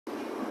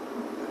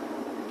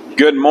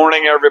Good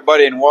morning,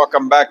 everybody, and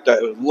welcome back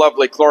to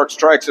lovely Clark's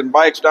Trikes and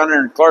Bikes down here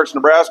in Clark's,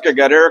 Nebraska.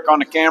 Got Eric on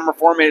the camera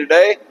for me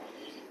today.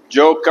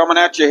 Joe coming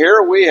at you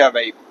here. We have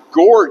a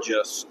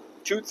gorgeous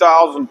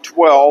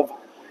 2012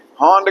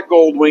 Honda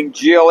Goldwing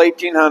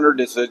GL1800.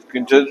 This is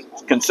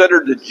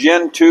considered the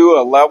Gen 2,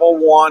 a level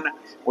 1,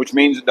 which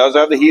means it does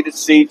have the heated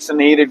seats and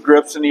the heated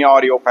grips in the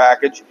audio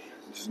package.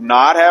 It does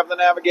not have the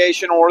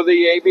navigation or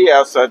the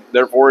ABS,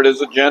 therefore it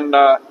is a Gen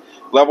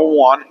level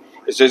 1.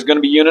 This is going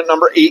to be unit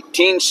number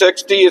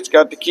 1860. It's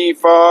got the key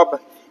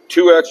fob,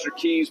 2 extra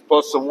keys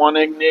plus the 1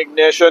 in the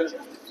ignition.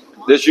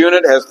 This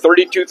unit has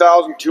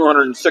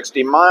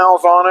 32,260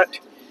 miles on it.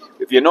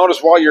 If you notice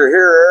while you're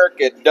here, Eric,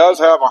 it does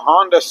have a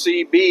Honda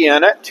CB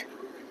in it.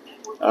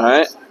 All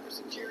right,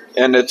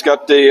 and it's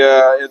got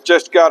the it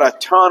just got a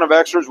ton of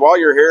extras. While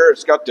you're here,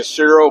 it's got the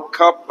cereal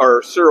cup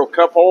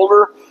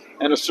holder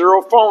and a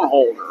cereal phone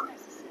holder.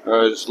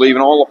 Just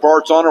leaving all the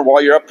parts on it.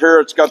 While you're up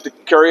here, it's got the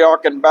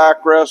karaoke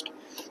backrest,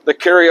 the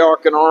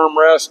karaoke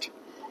armrest,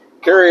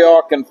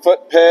 karaoke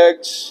foot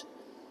pegs,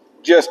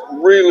 just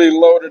really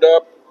loaded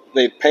up.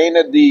 They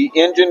painted the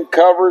engine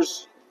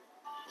covers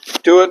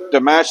to it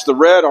to match the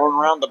red on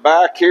around the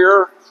back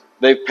here.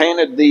 They've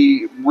painted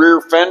the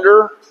rear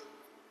fender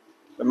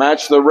to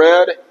match the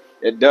red.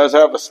 It does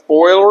have a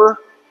spoiler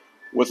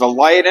with a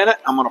light in it.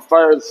 I'm going to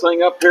fire this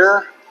thing up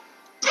here.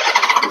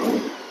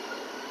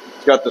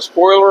 It's got the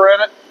spoiler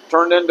in it,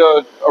 turned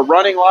into a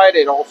running light.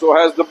 It also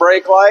has the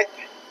brake light.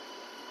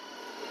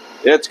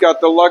 It's got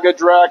the luggage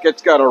rack.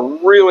 It's got a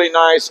really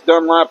nice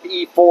Dunlop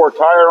E4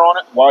 tire on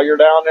it. While you're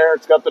down there,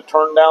 it's got the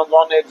turn downs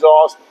on the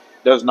exhaust.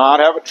 Does not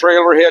have a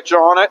trailer hitch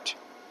on it.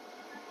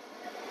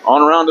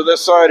 On around to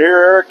this side here,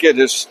 Eric, it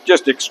is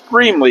just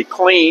extremely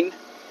clean.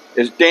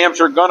 His damn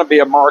sure going to be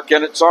a mark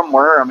in it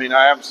somewhere. I mean,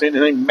 I haven't seen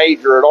anything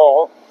major at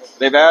all.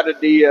 They've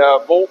added the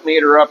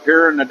voltmeter up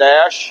here in the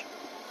dash.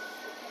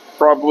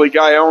 Probably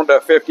guy owned a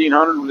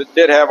 1500 that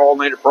did have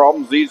alternator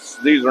problems.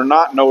 These are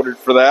not noted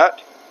for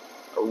that.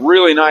 A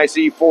really nice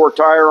E4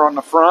 tire on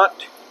the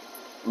front.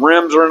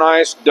 Rims are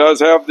nice. Does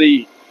have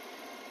the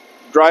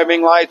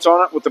driving lights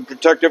on it with the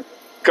protective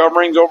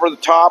coverings over the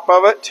top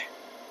of it.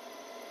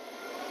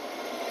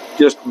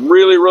 Just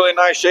really, really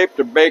nice shape.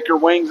 The Baker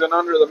wings and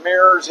under the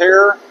mirrors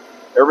here.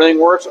 Everything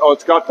works. Oh,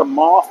 it's got the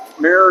moth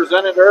mirrors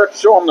in it, Eric.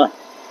 Show them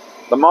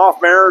the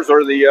moth mirrors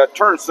or the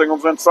turn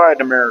signals inside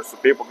the mirrors so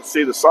people can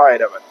see the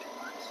side of it.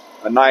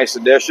 A nice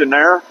addition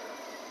there.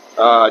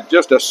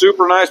 Just a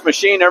super nice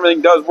machine.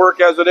 Everything does work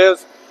as it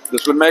is.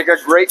 This would make a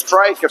great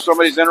trike if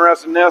somebody's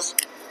interested in this.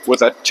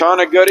 With a ton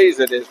of goodies.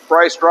 It is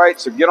priced right.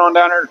 So get on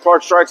down here to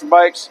Clark's Trikes and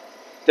Bikes.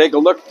 Take a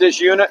look at this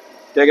unit.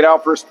 Take it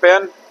out for a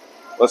spin.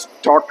 Let's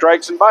talk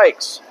trikes and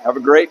bikes. Have a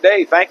great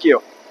day. Thank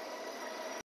you.